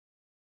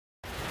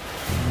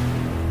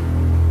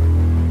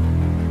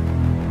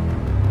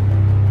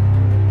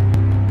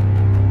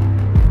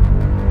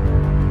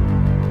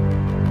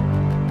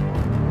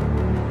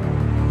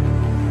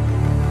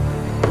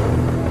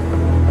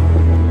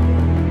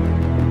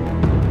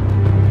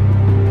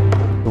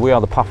We are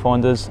the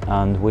Pathfinders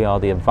and we are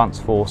the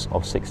advanced force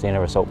of 16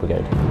 Air Assault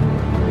Brigade.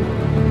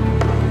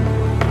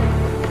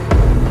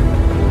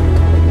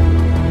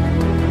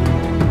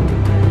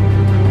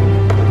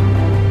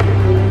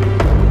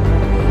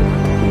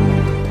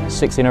 The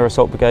 16 Air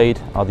Assault Brigade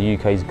are the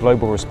UK's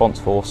global response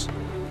force,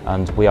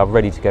 and we are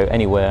ready to go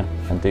anywhere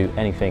and do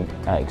anything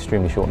at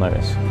extremely short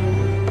notice.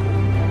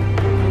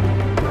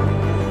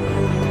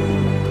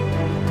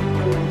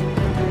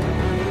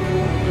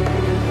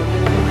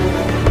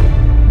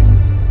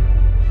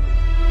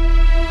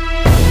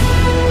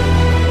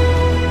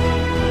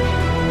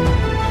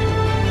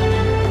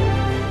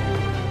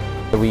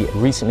 We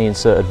recently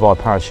inserted via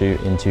parachute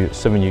into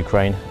southern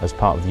Ukraine as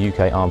part of the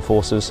UK Armed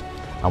Forces,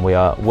 and we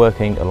are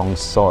working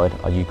alongside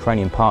our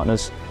Ukrainian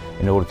partners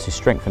in order to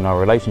strengthen our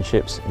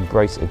relationships,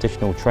 embrace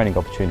additional training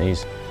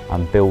opportunities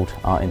and build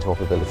our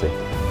interoperability.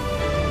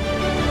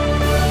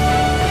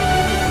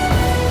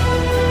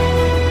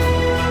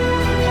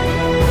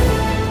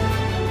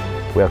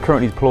 We are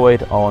currently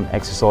deployed on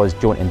Exercise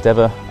Joint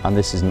Endeavour, and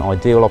this is an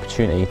ideal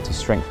opportunity to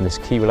strengthen this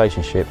key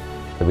relationship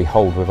that we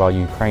hold with our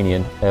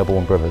Ukrainian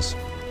airborne brothers.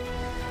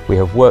 We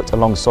have worked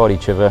alongside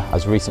each other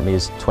as recently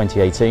as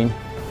 2018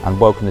 and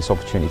welcome this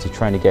opportunity to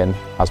train again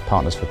as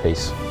partners for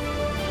peace.